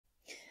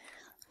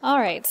All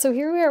right, so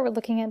here we are, we're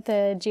looking at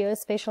the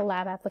Geospatial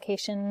Lab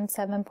application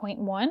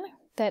 7.1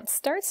 that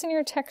starts in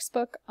your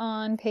textbook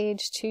on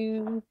page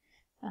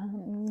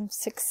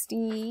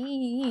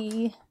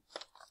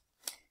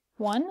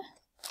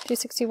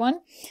 261,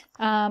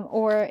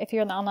 or if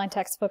you're in the online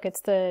textbook,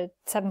 it's the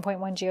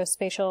 7.1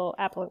 Geospatial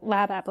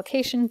Lab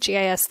application,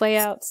 GIS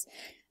layouts,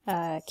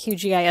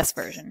 QGIS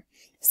version.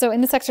 So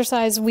in this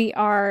exercise, we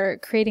are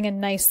creating a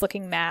nice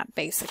looking map,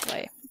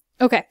 basically.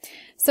 Okay,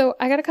 so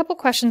I got a couple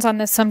questions on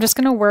this, so I'm just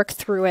going to work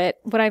through it.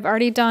 What I've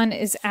already done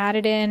is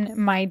added in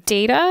my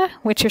data,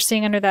 which you're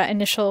seeing under that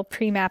initial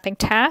pre-mapping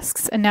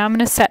tasks, and now I'm going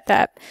to set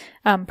that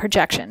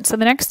projection. So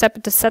the next step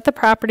is to set the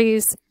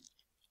properties.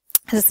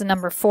 This is the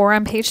number 4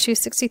 on page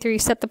 263.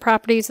 Set the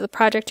properties of the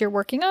project you're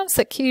working on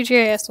so that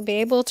QGIS will be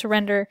able to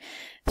render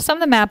some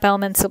of the map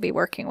elements you'll be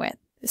working with,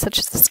 such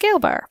as the scale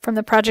bar. From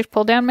the project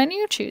pull-down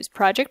menu, choose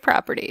project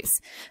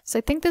properties. So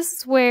I think this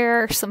is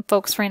where some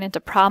folks ran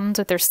into problems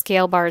with their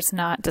scale bars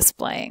not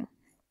displaying.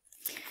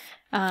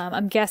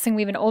 I'm guessing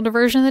we have an older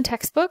version of the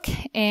textbook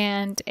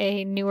and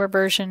a newer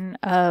version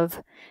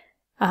of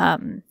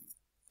the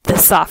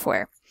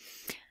software.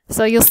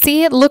 So you'll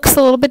see it looks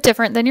a little bit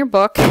different than your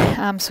book.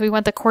 So we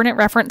want the Coordinate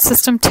Reference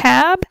System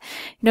tab.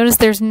 Notice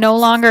there's no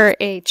longer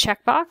a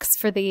checkbox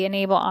for the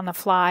Enable on the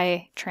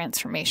Fly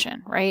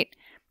transformation, right?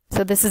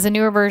 So this is a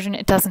newer version.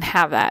 It doesn't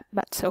have that,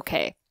 but it's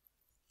okay.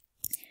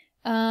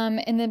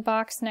 In the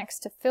box next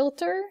to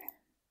filter,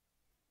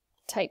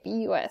 type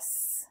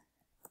US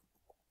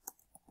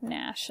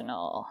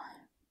National.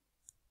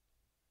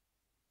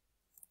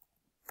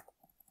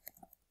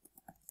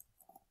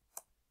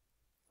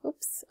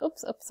 Oops,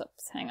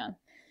 hang on.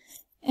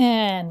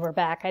 And we're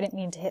back. I didn't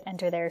mean to hit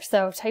enter there.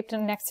 So typed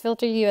in the next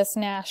filter, US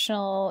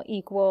National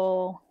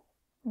equal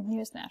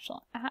US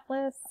National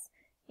Atlas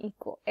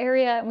equal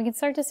area, and we can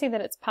start to see that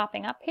it's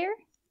popping up here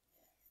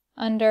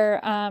under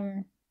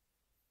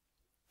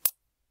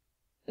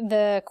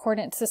the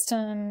coordinate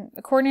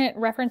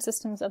reference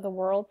systems of the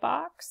world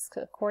box.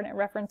 So coordinate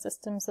reference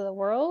systems of the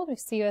world, we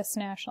see US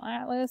National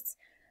Atlas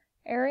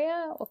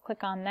area. We'll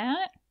click on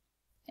that,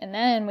 and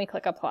then we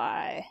click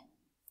apply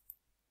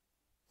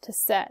to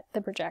set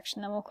the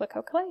projection. Then we'll click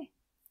OK. All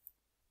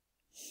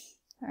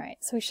right,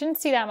 so we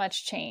shouldn't see that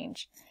much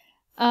change.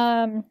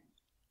 All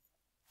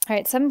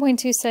right,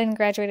 7.2 said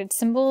graduated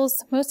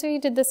symbols. Most of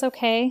you did this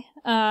okay.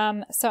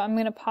 So I'm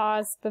going to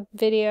pause the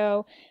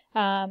video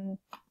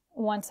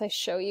once I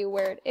show you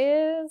where it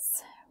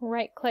is.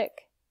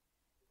 Right-click,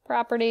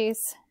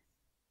 Properties.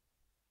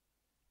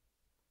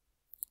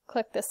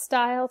 Click the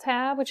Style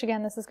tab, which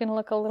again, this is going to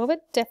look a little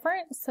bit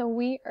different. So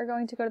we are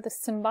going to go to the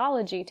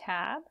Symbology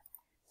tab.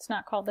 It's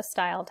not called the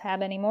Style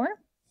tab anymore.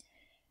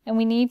 And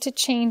we need to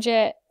change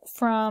it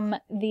from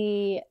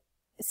the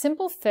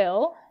Simple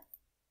Fill.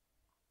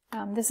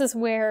 This is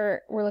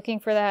where we're looking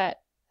for that,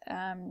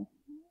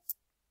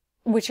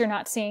 which you're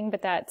not seeing,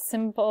 but that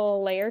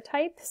simple layer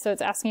type. So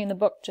it's asking you in the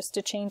book just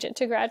to change it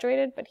to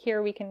graduated, but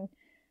here we can,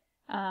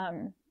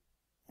 no,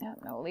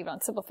 we'll leave it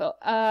on simple fill.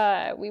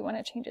 We want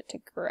to change it to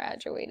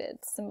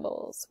graduated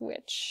symbols,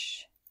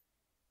 which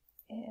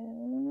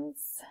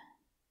is,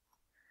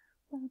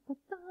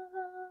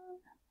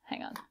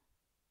 hang on.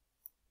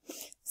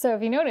 So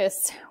if you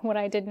noticed, what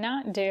I did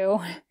not do,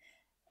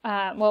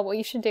 well, what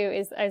you should do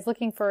is, I was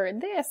looking for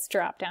this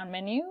drop-down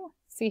menu.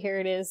 See, here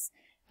it is.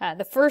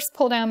 The first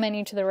pull-down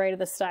menu to the right of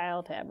the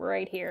Style tab,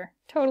 right here.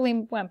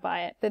 Totally went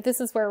by it, but this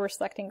is where we're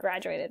selecting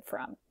graduated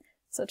from.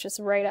 So it's just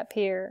right up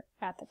here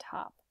at the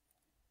top.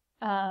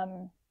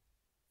 Column.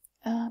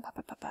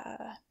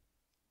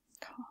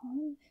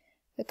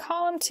 The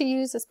column to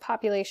use is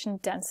population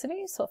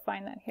density, so we'll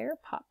find that here.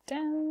 Pop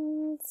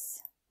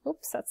dens.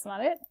 Oops, that's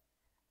not it.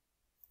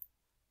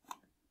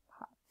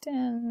 Pop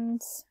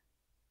dens.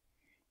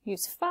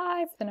 Use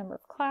 5 for the number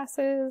of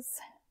classes.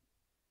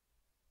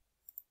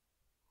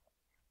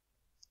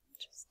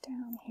 Just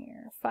down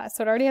here. 5.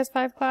 So it already has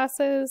 5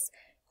 classes.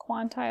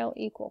 Quantile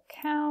equal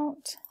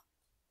count.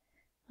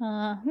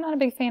 I'm not a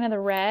big fan of the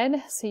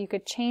red, so you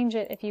could change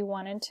it if you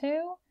wanted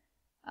to.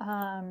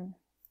 To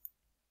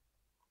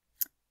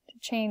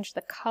change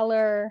the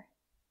color,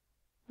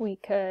 we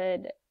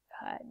could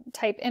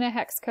type in a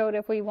hex code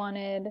if we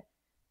wanted.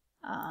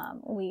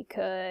 We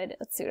could,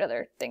 let's see what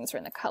other things are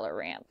in the color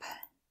ramp.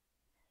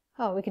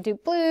 Oh, we could do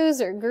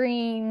blues or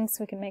greens.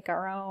 We can make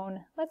our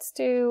own. Let's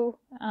do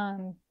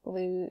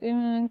blue.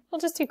 We'll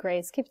just do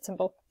grays. Keep it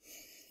simple.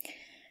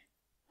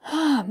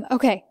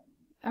 Okay.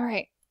 All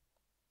right.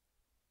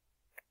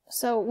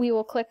 So we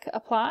will click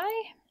apply.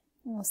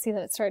 And we'll see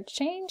that it started to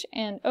change.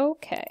 And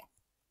okay.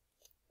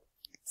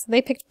 So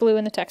they picked blue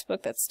in the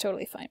textbook. That's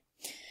totally fine.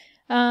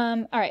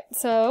 All right.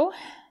 So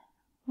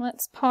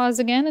let's pause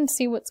again and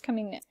see what's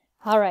coming next.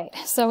 All right,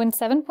 so in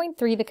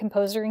 7.3, the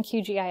Composer and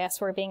QGIS,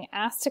 we're being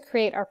asked to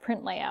create our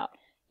print layout.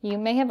 You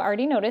may have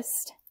already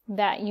noticed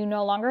that you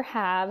no longer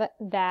have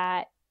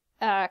that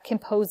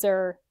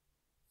Composer,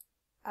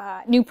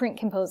 new print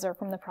Composer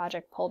from the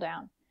project pull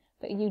down,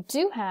 but you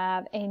do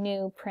have a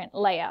new print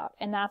layout,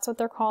 and that's what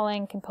they're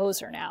calling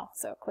Composer now.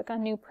 So click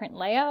on New Print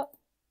Layout.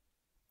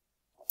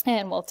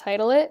 And we'll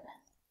title it.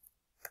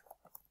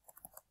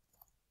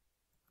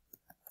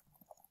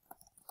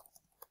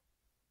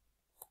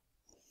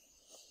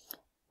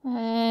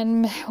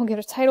 And we'll give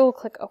it a title, we'll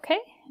click OK,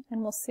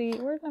 and we'll see,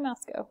 where'd my mouse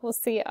go? We'll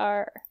see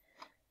our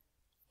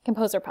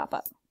composer pop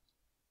up.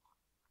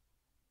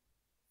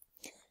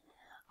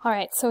 All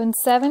right, so in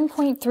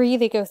 7.3,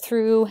 they go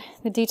through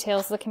the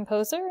details of the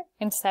composer.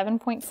 In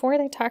 7.4,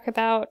 they talk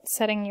about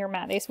setting your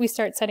map. We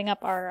start setting up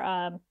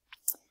our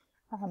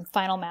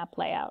final map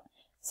layout.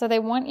 So they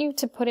want you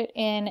to put it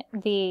in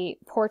the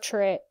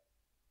portrait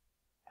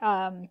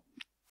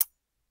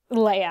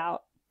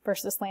layout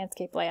versus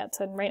landscape layout.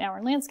 So right now we're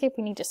in landscape,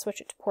 we need to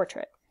switch it to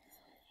portrait.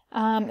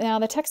 Now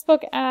the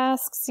textbook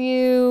asks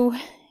you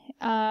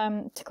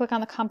to click on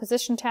the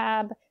composition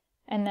tab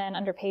and then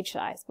under page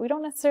size. We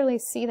don't necessarily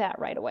see that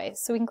right away.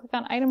 So we can click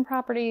on item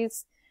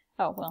properties.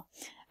 Oh, well,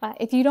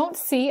 if you don't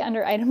see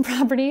under item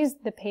properties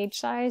the page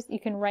size, you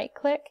can right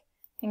click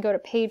and go to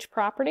page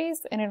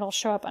properties and it'll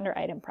show up under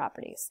item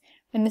properties.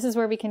 And this is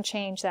where we can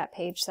change that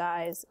page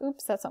size.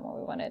 Oops, that's not what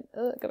we wanted.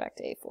 Go back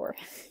to A4.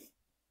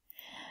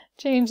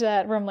 Change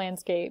that from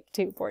landscape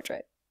to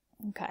portrait.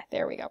 Okay,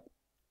 there we go.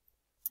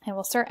 And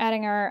we'll start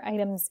adding our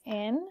items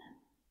in.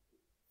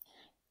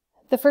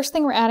 The first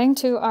thing we're adding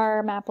to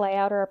our map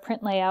layout or our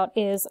print layout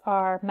is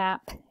our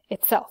map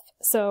itself.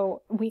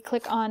 So we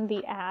click on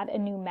the Add a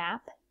New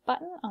Map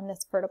button on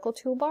this vertical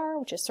toolbar,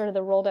 which is sort of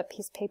the rolled up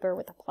piece of paper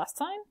with a plus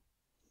sign.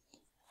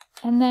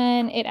 And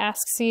then it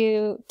asks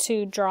you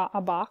to draw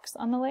a box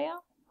on the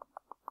layout.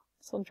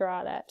 So we'll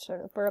draw that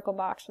sort of vertical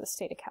box for the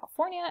state of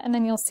California, and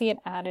then you'll see it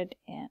added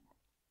in.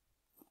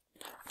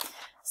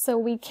 So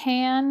we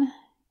can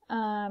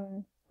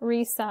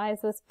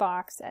resize this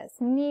box as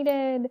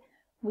needed.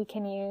 We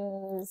can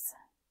use,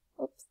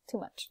 oops, too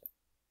much.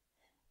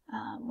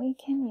 We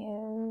can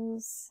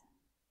use,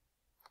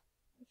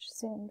 which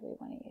zoom do we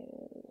want to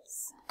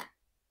use?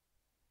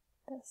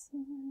 This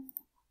one.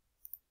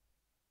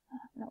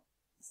 No,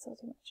 still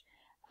too much.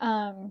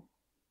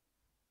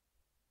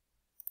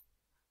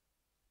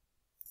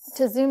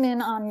 To zoom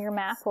in on your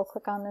map, we'll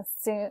click on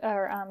this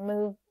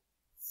move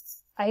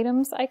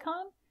items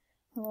icon,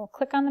 and we'll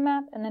click on the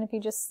map, and then if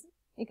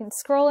you can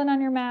scroll in on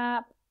your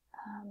map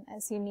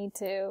as you need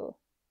to,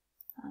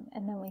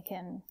 and then we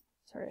can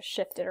sort of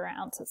shift it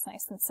around so it's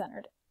nice and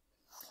centered.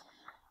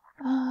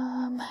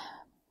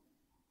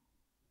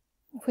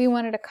 If we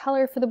wanted a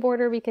color for the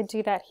border, we could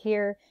do that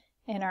here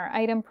in our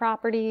item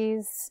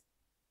properties.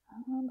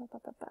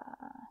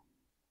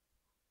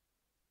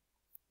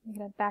 We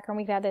could have background,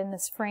 we could add it in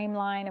this frame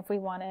line if we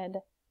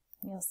wanted.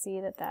 And you'll see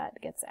that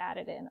that gets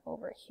added in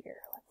over here.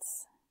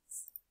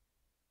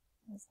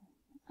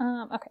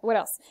 Okay, what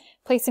else?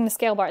 Placing the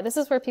scale bar. This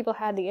is where people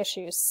had the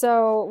issues.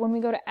 So when we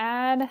go to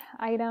add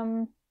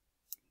item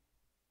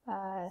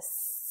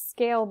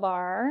scale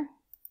bar,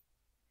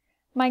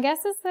 my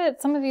guess is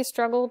that some of you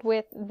struggled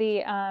with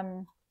the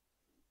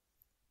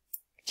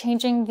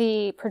changing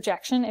the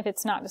projection if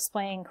it's not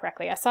displaying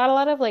correctly. I saw a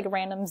lot of like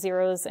random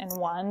zeros and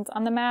ones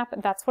on the map.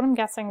 That's what I'm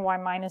guessing why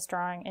mine is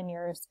drawing and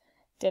yours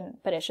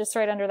didn't, but it's just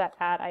right under that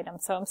add item.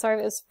 So I'm sorry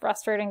if it was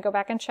frustrating. Go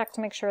back and check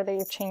to make sure that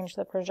you've changed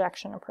the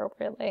projection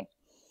appropriately.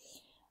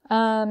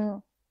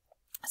 So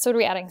what are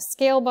we adding?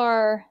 Scale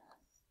bar.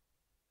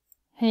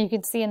 And you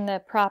can see in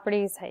the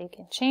properties how you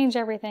can change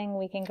everything.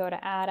 We can go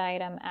to add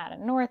item, add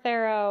a north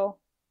arrow.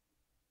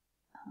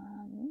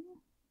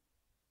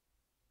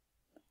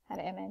 Add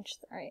image,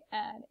 sorry,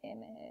 add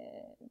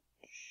image.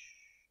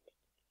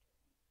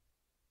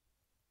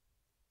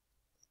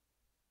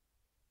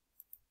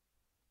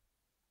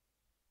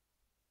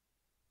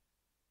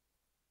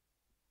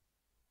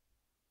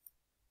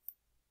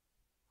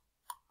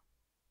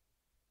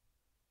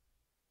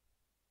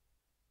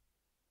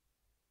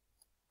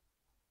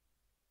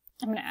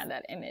 I'm going to add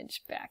that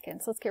image back in.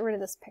 So let's get rid of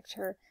this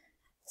picture.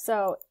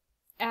 So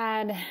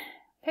add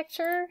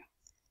picture,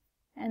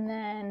 and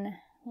then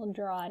we'll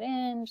draw it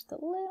in, just a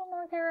little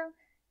north arrow.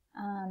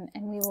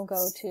 And we will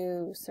go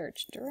to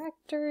search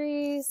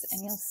directories,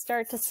 and you'll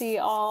start to see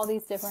all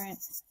these different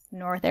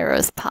north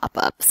arrows pop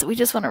up. So we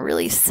just want a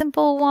really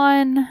simple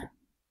one.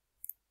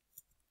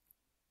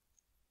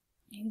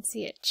 You can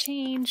see it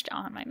changed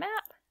on my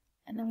map,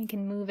 and then we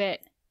can move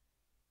it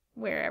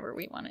wherever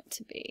we want it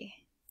to be.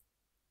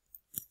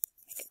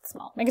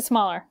 Make it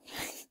smaller.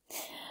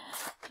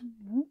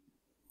 All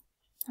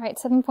right,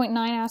 7.9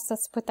 asks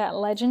us to put that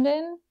legend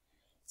in.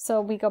 So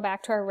we go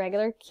back to our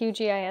regular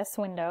QGIS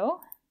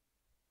window,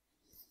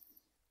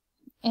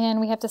 and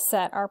we have to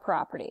set our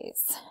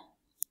properties.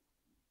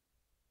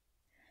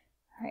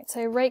 All right,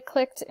 so I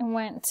right-clicked and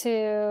went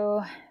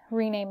to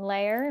rename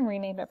layer and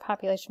renamed it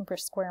population per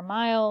square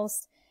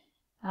miles.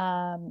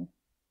 And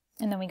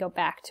then we go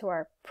back to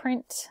our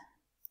print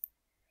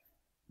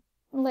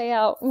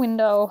layout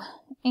window,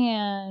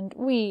 and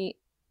we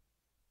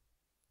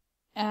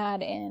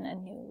add in a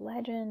new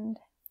legend.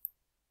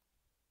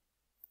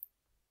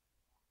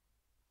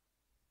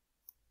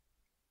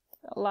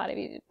 A lot of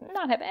you did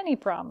not have any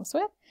problems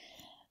with.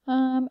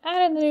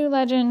 Added the new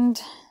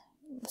legend.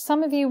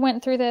 Some of you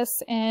went through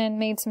this and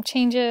made some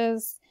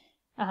changes.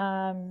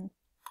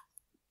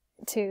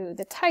 to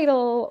the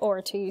title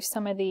or to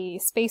some of the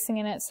spacing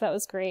in it, so that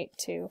was great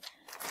too.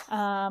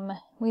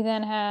 We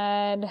then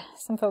had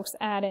some folks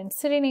add in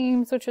city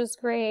names, which was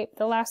great.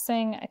 The last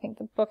thing I think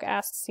the book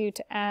asks you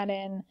to add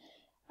in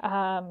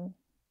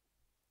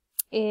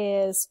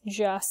is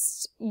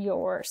just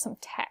some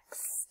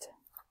text.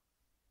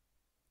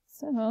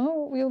 So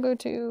we'll go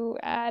to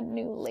add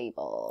new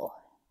label.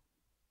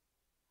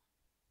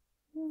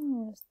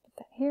 Just put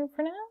that here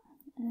for now,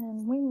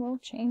 and we will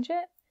change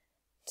it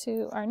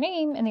to our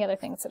name and the other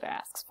things that it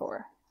asks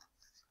for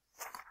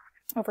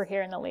over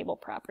here in the label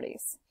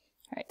properties.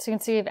 All right, so you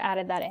can see we've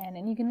added that in,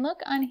 and you can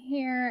look on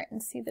here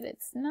and see that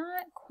it's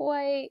not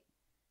quite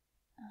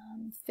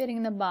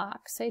fitting the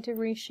box. So I had to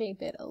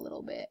reshape it a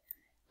little bit.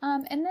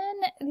 And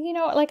then, you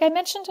know, like I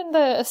mentioned in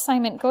the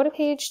assignment, go to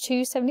page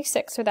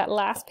 276, or that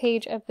last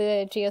page of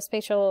the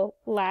Geospatial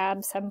Lab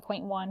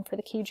 7.1 for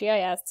the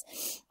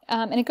QGIS.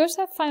 And it goes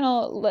to that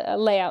final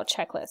layout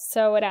checklist.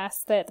 So it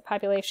asks that the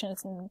population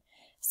is in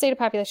state of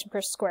population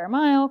per square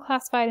mile,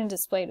 classified and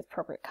displayed with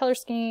appropriate color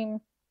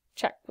scheme.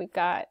 Check. We've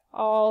got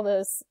all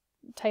those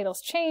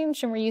titles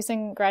changed, and we're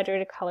using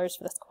graduated colors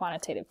for this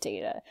quantitative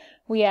data.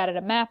 We added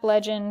a map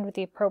legend with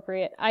the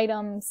appropriate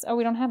items. Oh,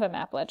 we don't have a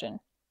map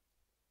legend.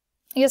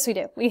 Yes, we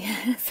do.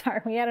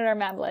 Sorry, we added our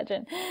map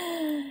legend.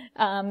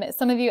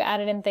 Some of you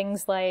added in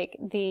things like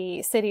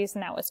the cities,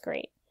 and that was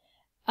great.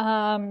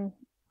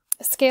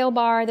 Scale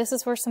bar, this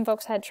is where some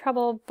folks had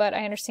trouble, but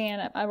I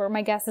understand, or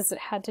my guess is it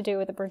had to do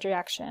with the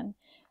projection.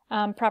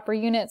 Proper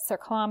units or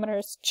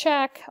kilometers,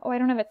 check. Oh, I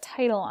don't have a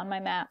title on my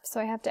map, so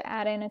I have to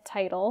add in a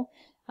title.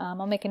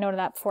 I'll make a note of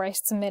that before I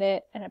submit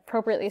it. An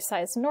appropriately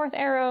sized north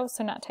arrow,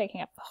 so not taking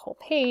up the whole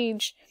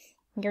page.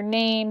 Your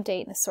name,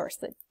 date, and the source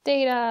of the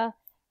data.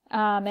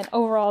 And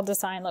overall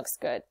design looks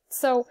good.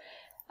 So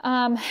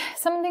some of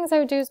the things I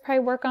would do is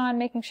probably work on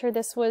making sure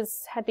this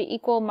had the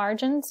equal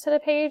margins to the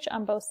page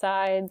on both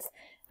sides.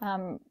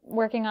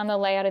 Working on the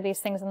layout of these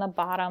things on the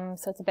bottom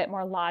so it's a bit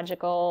more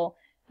logical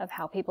of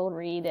how people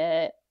read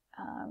it.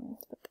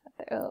 Put that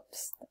there.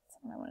 Oops, that's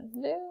what I wanted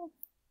to do.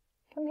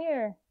 Come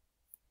here.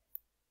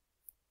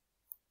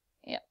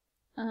 Yep.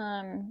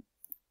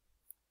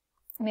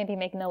 Maybe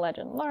making the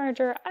legend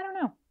larger. I don't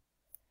know.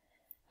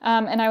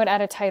 And I would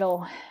add a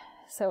title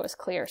so it was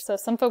clear. So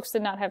some folks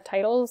did not have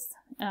titles.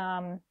 So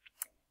I'm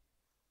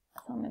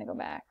going to go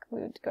back.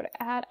 We would go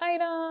to add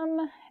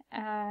item,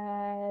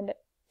 add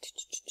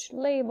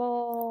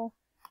label,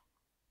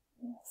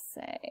 let's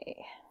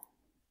say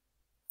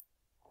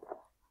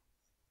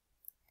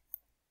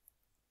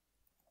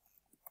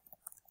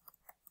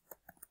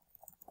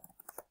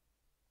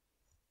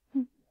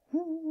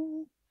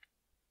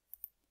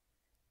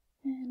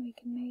and we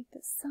can make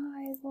the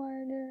size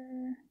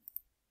larger.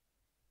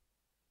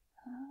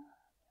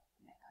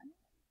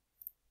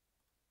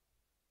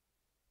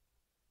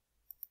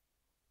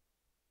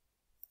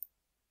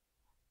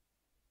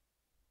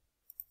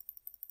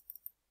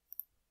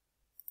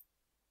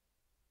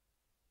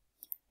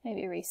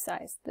 Maybe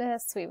resize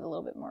this so we have a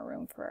little bit more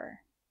room for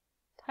our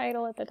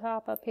title at the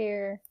top up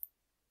here.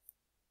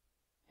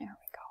 There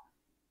we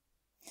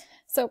go.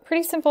 So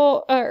pretty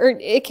simple, or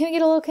it can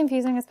get a little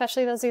confusing,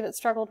 especially those of you that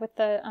struggled with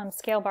the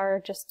scale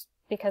bar just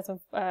because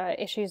of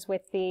issues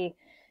with the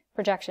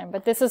projection.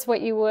 But this is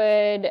what you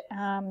would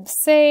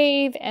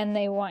save, and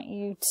they want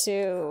you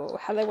to,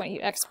 how they want you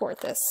to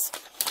export this.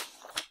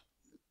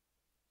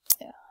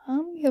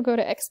 You'll go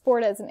to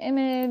export as an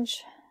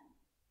image.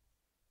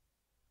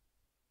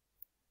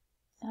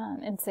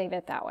 And save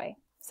it that way.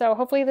 So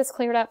hopefully this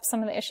cleared up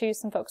some of the issues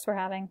some folks were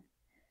having.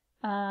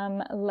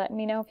 Let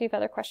me know if you have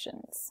other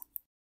questions.